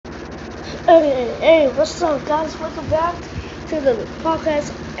Hey, what's up, guys? Welcome back to the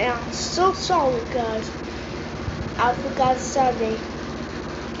podcast. And I'm so sorry, guys. I forgot Saturday,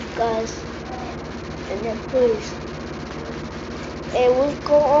 guys. And then please. Hey, what's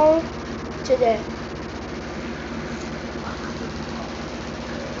going on today?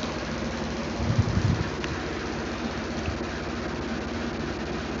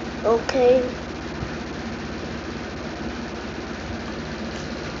 Okay.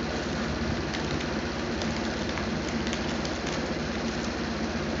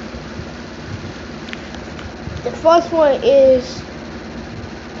 The first one is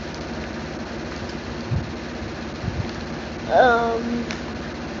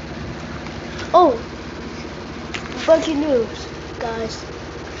oh, breaking news, guys.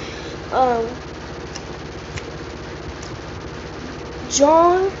 Um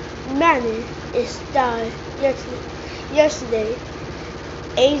John Madden is died yesterday,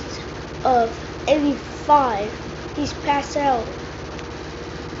 age of 85. He's passed out.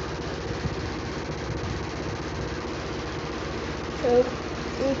 So,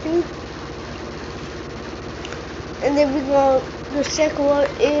 and then we go. The second one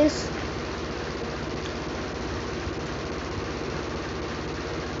is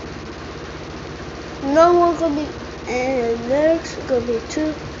no one gonna be, and next gonna be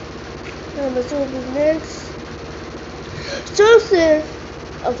two. Number two will be next. Joseph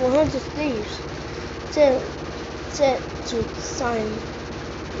of 100 Thieves set to sign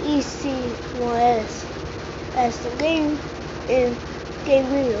EC1S as the game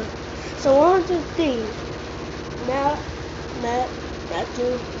leader. So 100 Thieves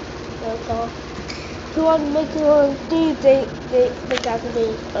Matthew, who want to make it on Thieves, they got to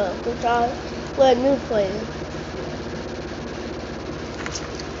be good job with a new player.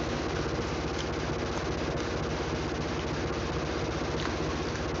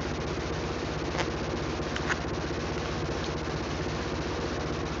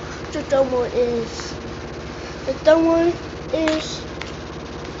 The third one is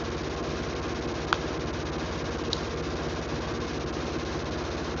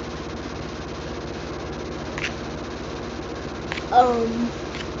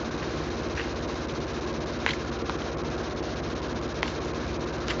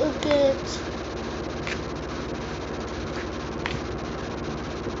look at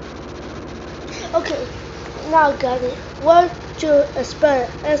okay, now I got it. What you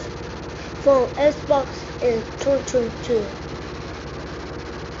expect from Xbox in 2022?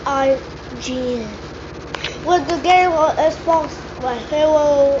 IGN. Was the game on Xbox like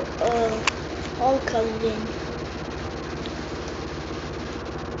Halo Homecoming?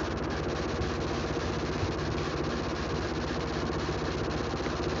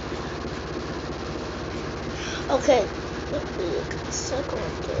 Okay.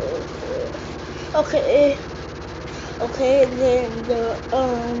 Okay, and then the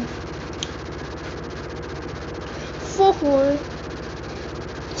fourth one,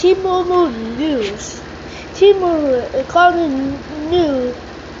 T-Mobile News. T-Mobile according new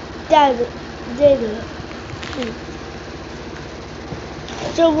data.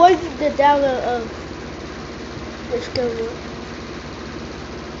 So what is the data of this government?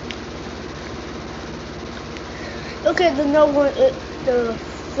 Okay, the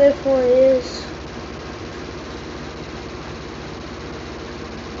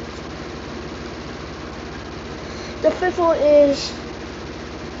fifth one is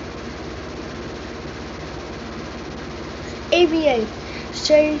ABA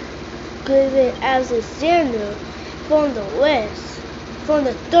Shea Griffin Alexander from the West, from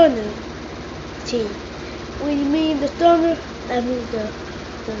the Thunder team. When you mean the Thunder, I mean the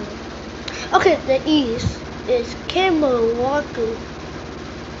Thunder. Okay, the East is Cameron Walker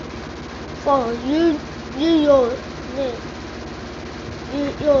from New York.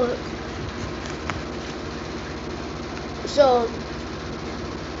 So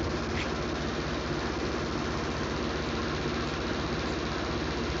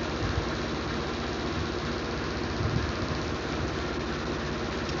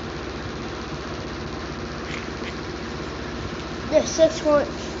the sixth one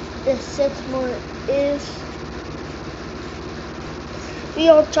is we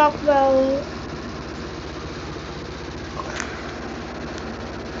all talk about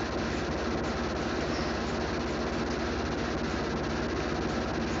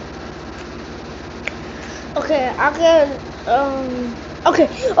okay, I got okay,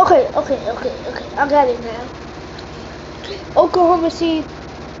 I got it now. Oklahoma City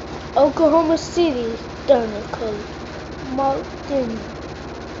Thunder coach Martin.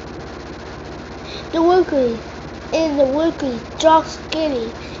 The weekly, Josh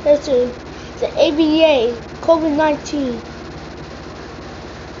Giddey is the ABA COVID-19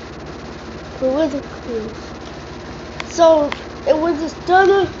 politicals. So it was a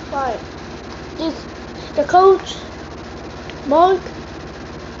stunner fight. The coach, Mark,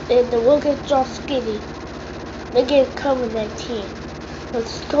 and the worker Josh Skinny, they get COVID-19.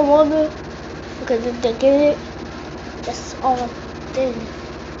 Let's come on there because if they get it, that's all they need.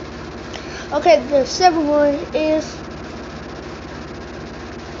 Okay, the second one is,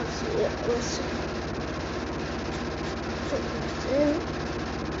 let's see.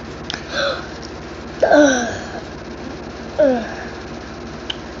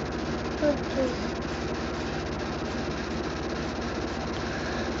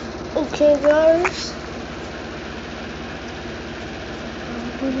 Okay, guys.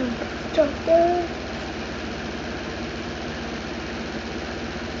 I'm gonna stop there.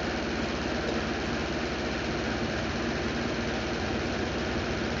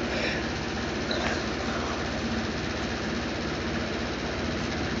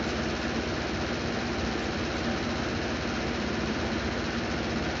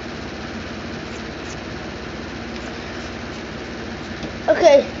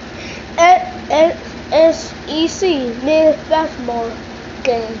 Okay, SEC men's basketball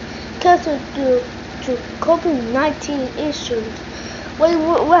game canceled due to COVID-19 issues. Wait,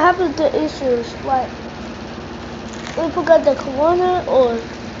 what happened to issues? Like, we forgot the corona or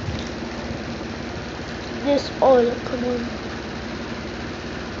this or the corona?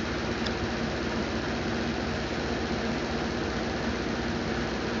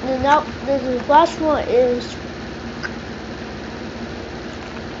 And now the last one is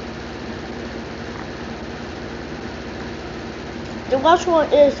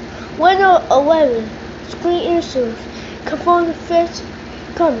winner 11 screen issues confirmed fifth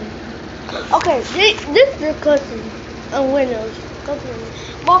coming. Okay, this is the question of Windows.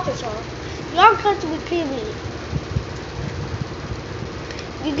 Microsoft. Y'all got to repeat me.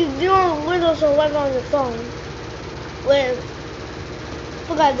 You can do on Windows 11 on your phone with,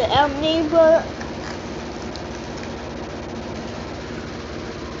 forgot the app name, but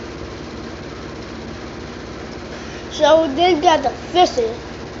so they got the fixes.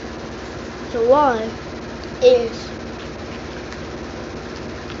 So one is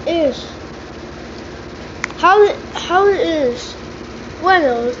how it is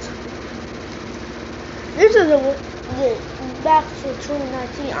Windows. This is the back to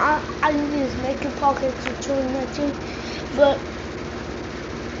 2019. I just making pockets to 2019,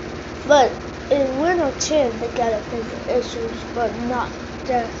 but in Windows 10 they got a bigger issues, but not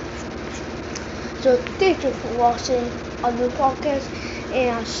that. So thank you for watching on the podcast,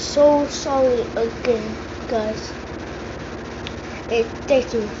 and I'm so sorry again, guys. And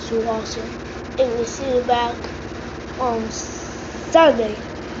thank you for watching, and we'll see you back on Sunday.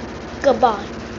 Goodbye.